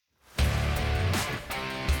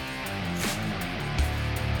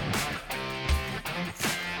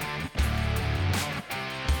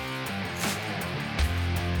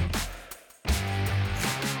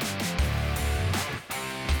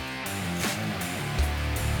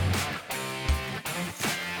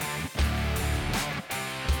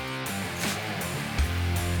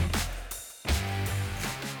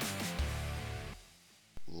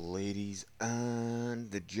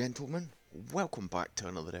gentlemen, welcome back to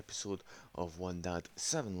another episode of One Dad,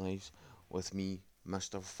 Seven Lives with me,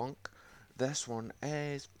 Mr. Funk. This one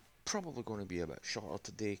is probably going to be a bit shorter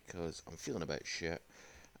today because I'm feeling a bit shit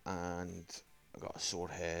and I got a sore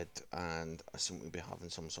head and I seem to be having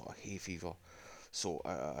some sort of hay fever. So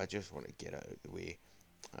I just want to get it out of the way.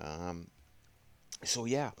 Um, so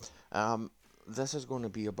yeah, um, this is going to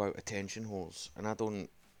be about attention whores, and I don't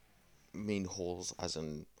mean whores as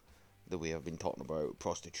in the way I've been talking about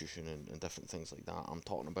prostitution and different things like that. I'm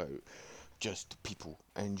talking about just people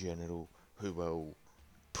in general who will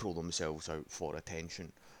pull themselves out for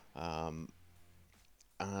attention. Um,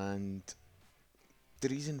 and the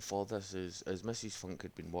reason for this is Mrs. Funk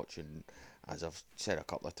had been watching, as I've said a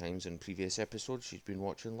couple of times in previous episodes, she's been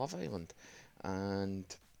watching Love Island. And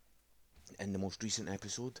in the most recent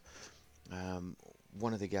episode, um,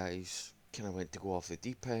 one of the guys kind of went to go off the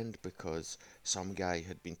deep end because some guy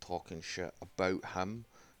had been talking shit about him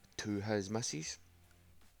to his missus.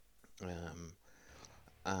 Um,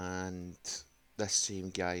 and this same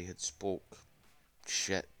guy had spoke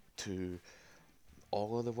shit to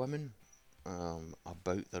all of the women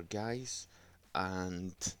about their guys,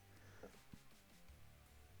 and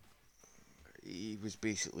he was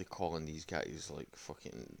basically calling these guys like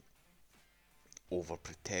fucking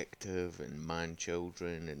overprotective and man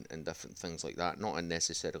children and different things like that. Not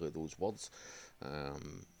unnecessarily those words,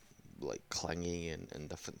 um, like clingy and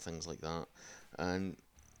different things like that. And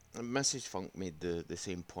Mrs. Funk made the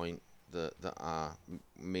same point that I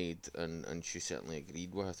made, and she certainly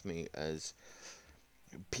agreed with me, is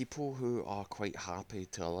people who are quite happy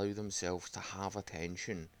to allow themselves to have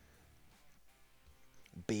attention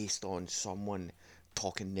based on someone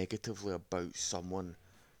talking negatively about someone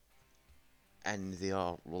in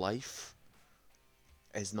their life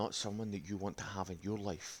is not someone that you want to have in your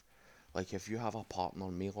life. Like, if you have a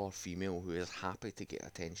partner, male or female, who is happy to get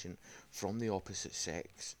attention from the opposite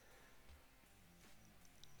sex,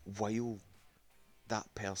 while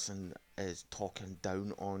that person is talking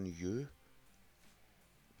down on you,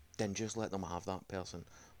 then just let them have that person.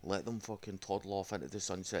 Let them fucking toddle off into the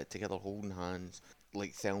sunset together holding hands,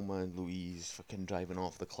 like Thelma and Louise fucking driving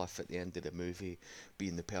off the cliff at the end of the movie,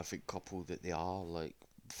 being the perfect couple that they are. Like,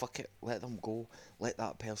 fuck it, let them go. Let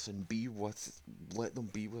that person be with, let them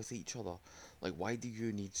be with each other. Like, why do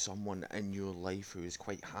you need someone in your life who is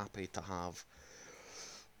quite happy to have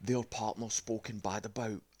their partner spoken bad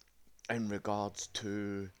about in regards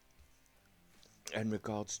to, in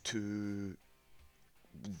regards to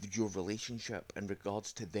your relationship, in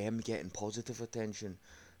regards to them getting positive attention,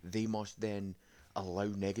 they must then allow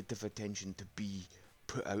negative attention to be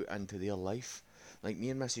put out into their life. Like, me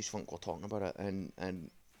and Mrs. Funk were talking about it,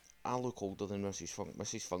 and I look older than Mrs. Funk.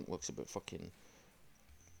 Mrs. Funk looks about fucking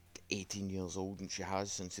 18 years old, and she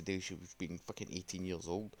has since the day she was being fucking 18 years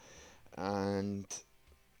old. And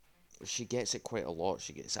she gets it quite a lot.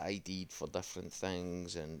 She gets ID'd for different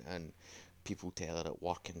things, and people tell her at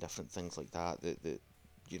work and different things like that that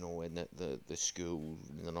you know, in the school,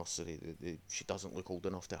 in the nursery, she doesn't look old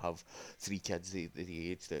enough to have three kids the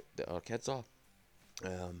age that our kids are.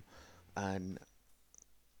 Um, and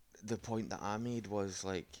the point that I made was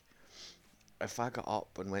like, if I got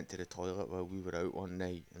up and went to the toilet while we were out one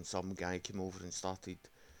night and some guy came over and started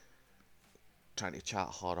trying to chat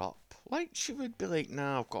her up, like, she would be like,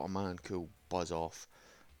 nah, I've got a man, cool, buzz off.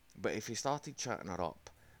 But if he started chatting her up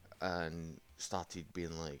and started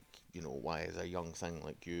being like, you know, why is a young thing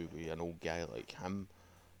like you with an old guy like him,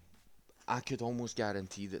 I could almost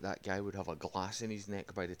guarantee that that guy would have a glass in his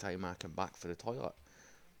neck by the time I come back for the toilet,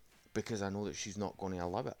 because I know that she's not going to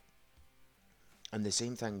allow it. And the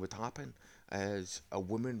same thing would happen as a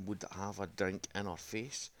woman would have a drink in her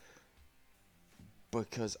face,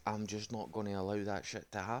 because I'm just not going to allow that shit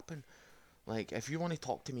to happen. Like, if you want to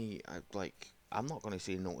talk to me, like, I'm not going to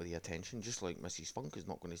say no to the attention, just like Mrs. Funk is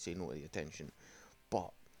not going to say no to the attention.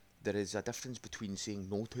 But there is a difference between saying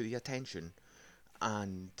no to the attention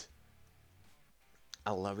and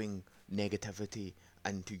allowing negativity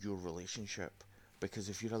into your relationship. Because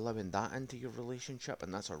if you're allowing that into your relationship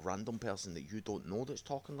and that's a random person that you don't know that's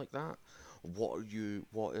talking like that, what are you?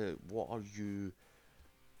 What are you?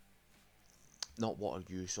 Not what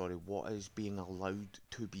are you? Sorry. What is being allowed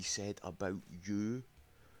to be said about you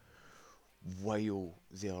while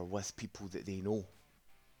they are with people that they know?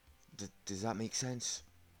 Does that make sense?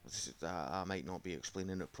 I might not be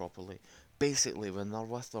explaining it properly. Basically, when they're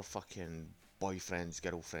with their fucking boyfriends,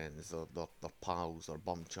 girlfriends, their pals, their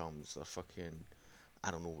bum chums, their fucking,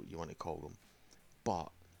 I don't know what you want to call them.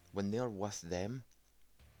 But when they're with them,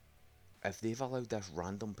 if they've allowed this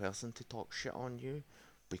random person to talk shit on you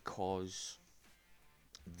because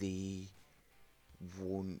they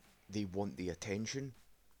won't, they want the attention,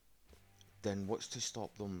 then what's to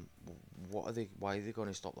stop them? Why are they going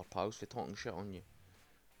to stop their pals for talking shit on you?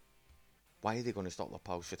 Why are they going to stop their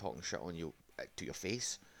pals for talking shit on you to your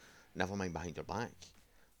face? Never mind behind your back.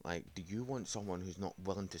 Like, do you want someone who's not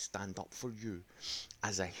willing to stand up for you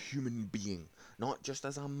as a human being? Not just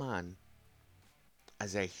as a man,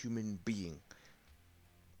 as a human being.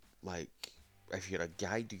 Like, if you're a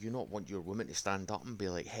guy, do you not want your woman to stand up and be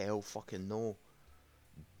like, hell fucking no,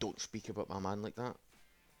 don't speak about my man like that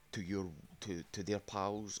to your to their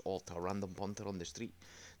pals or to a random punter on the street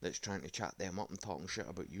that's trying to chat them up and talking shit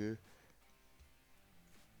about you?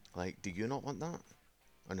 Like, do you not want that?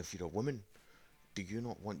 And if you're a woman, do you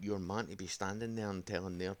not want your man to be standing there and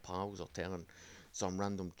telling their pals or telling some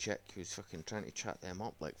random chick who's fucking trying to chat them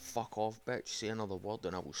up, like, fuck off, bitch, say another word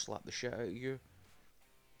and I will slap the shit out of you?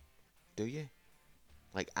 Do you?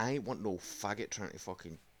 Like, I ain't want no faggot trying to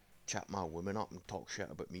fucking chat my woman up and talk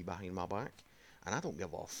shit about me behind my back. And I don't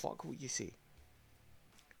give a fuck what you say.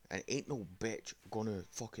 And ain't no bitch gonna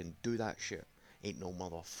fucking do that shit. Ain't no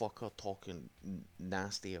motherfucker talking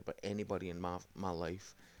nasty about anybody in my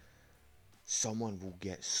life. Someone will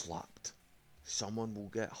get slapped. Someone will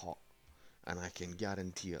get hurt. And I can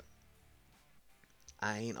guarantee it.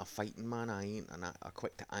 I ain't a fighting man. I ain't a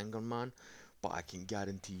quick to anger man. But I can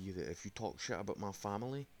guarantee you that if you talk shit about my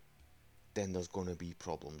family, then there's going to be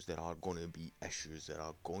problems. There are going to be issues. There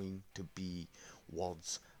are going to be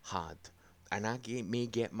words had. And I may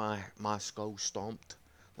get my skull stomped,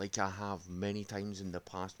 like I have many times in the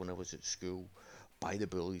past when I was at school, by the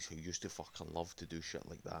bullies who used to fucking love to do shit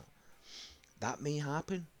like that. That may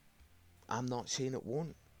happen. I'm not saying it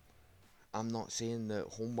won't. I'm not saying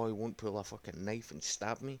that homeboy won't pull a fucking knife and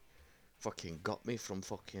stab me, fucking gut me from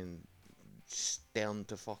fucking stern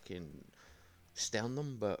to fucking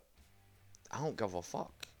sternum, but I don't give a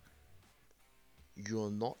fuck.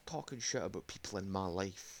 You're not talking shit about people in my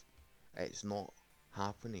life. It's not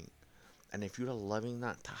happening. And if you're allowing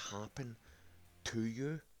that to happen to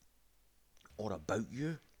you or about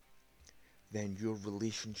you, then your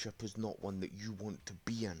relationship is not one that you want to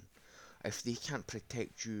be in. If they can't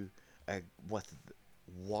protect you with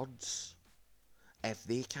words, if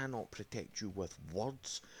they cannot protect you with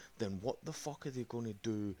words, then what the fuck are they going to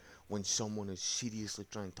do when someone is seriously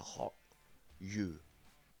trying to hurt you?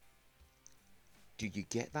 Do you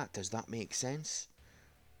get that? Does that make sense?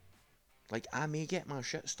 Like, I may get my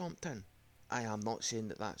shit stomped in. I am not saying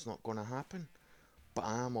that that's not going to happen. But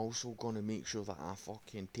I am also going to make sure that I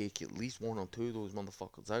fucking take at least one or two of those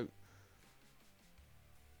motherfuckers out.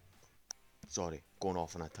 Sorry, going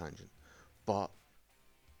off on a tangent. But,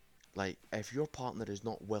 like, if your partner is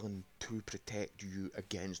not willing to protect you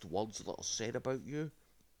against words that are said about you,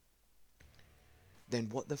 then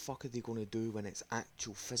what the fuck are they going to do when it's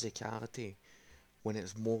actual physicality? When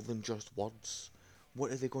it's more than just words?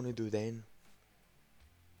 What are they going to do then?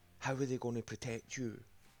 How are they going to protect you?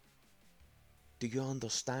 Do you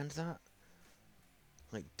understand that?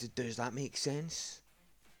 Like, does that make sense?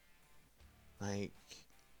 Like,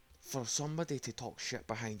 for somebody to talk shit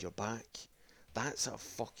behind your back, that's a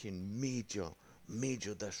fucking major,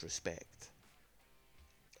 major disrespect.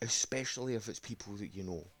 Especially if it's people that you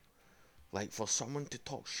know. Like, for someone to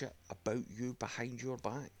talk shit about you behind your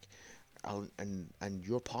back, and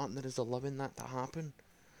your partner is allowing that to happen,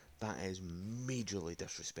 that is majorly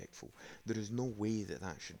disrespectful. There is no way that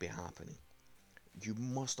that should be happening. You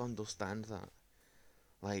must understand that.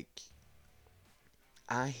 Like,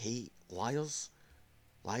 I hate liars.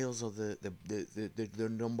 Liars are the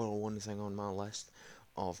number one thing on my list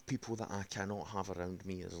of people that I cannot have around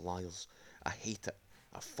me as liars. I hate it.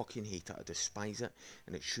 I fucking hate it. I despise it.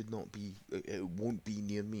 And it should not be, it won't be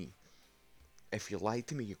near me. If you lie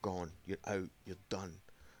to me, you're gone. You're out. You're done.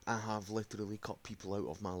 I have literally cut people out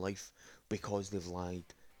of my life because they've lied.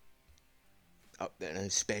 And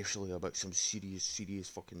especially about some serious, serious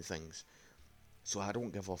fucking things. So I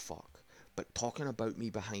don't give a fuck. But talking about me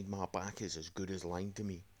behind my back is as good as lying to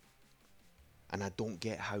me. And I don't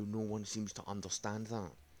get how no one seems to understand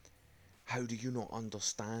that. How do you not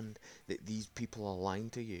understand that these people are lying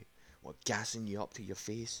to you? What, gassing you up to your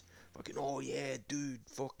face? Fucking, oh yeah, dude,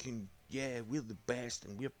 fucking, yeah, we're the best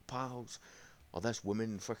and we're pals. Or this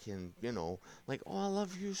woman fucking, like, oh, I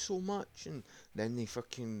love you so much. And then they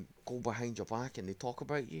fucking go behind your back and they talk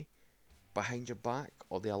about you behind your back.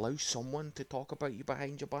 Or they allow someone to talk about you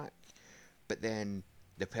behind your back. But then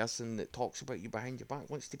the person that talks about you behind your back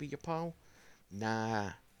wants to be your pal.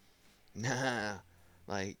 Nah, nah.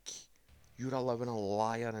 Like, you're allowing a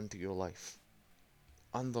liar into your life.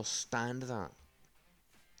 Understand that.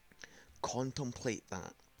 Contemplate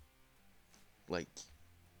that. Like,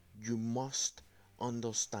 you must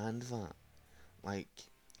understand that. Like,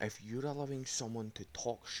 if you're allowing someone to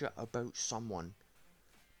talk shit about someone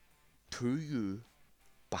to you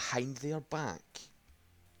behind their back,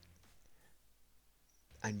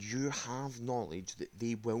 and you have knowledge that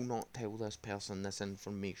they will not tell this person this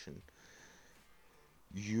information,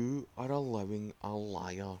 you are allowing a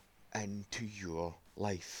liar into your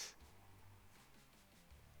life.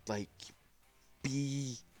 Like,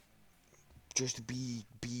 be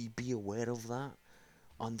be aware of that,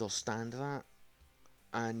 understand that,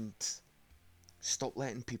 and stop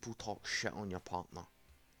letting people talk shit on your partner.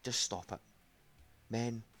 Just stop it.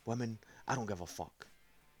 Men, women, I don't give a fuck.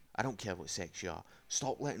 I don't care what sex you are.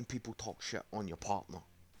 Stop letting people talk shit on your partner.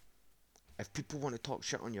 If people want to talk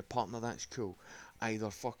shit on your partner, that's cool. Either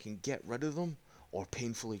fucking get rid of them or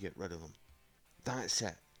painfully get rid of them. That's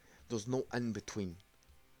it. There's no in between.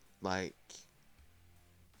 Like,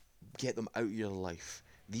 get them out of your life.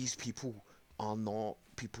 These people are not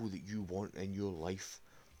people that you want in your life.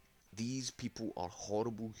 These people are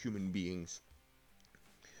horrible human beings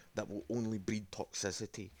that will only breed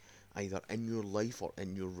toxicity either in your life or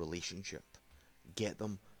in your relationship. Get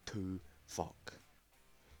them to fuck.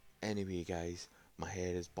 Anyway, guys, my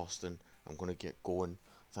head is busting. I'm gonna get going.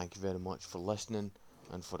 Thank you very much for listening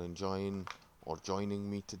and for enjoying or joining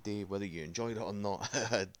me today. Whether you enjoyed it or not,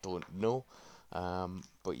 I don't know.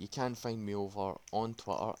 But you can find me over on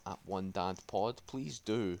Twitter at OneDadPod. Please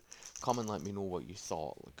do come and let me know what you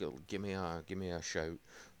thought. Give me a shout.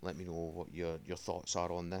 Let me know what your thoughts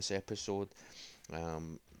are on this episode.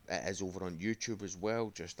 It is over on YouTube as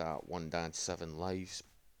well, just at OneDad7Lives.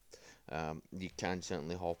 You can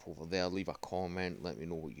certainly hop over there, leave a comment, let me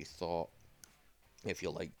know what you thought. If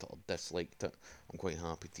you liked it or disliked it, I'm quite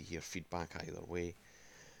happy to hear feedback either way.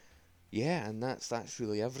 Yeah, and that's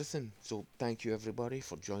really everything. So thank you everybody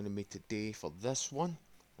for joining me today for this one.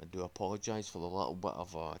 I do apologise for the little bit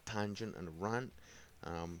of a tangent and a rant,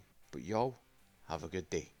 but y'all have a good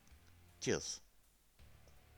day. Cheers.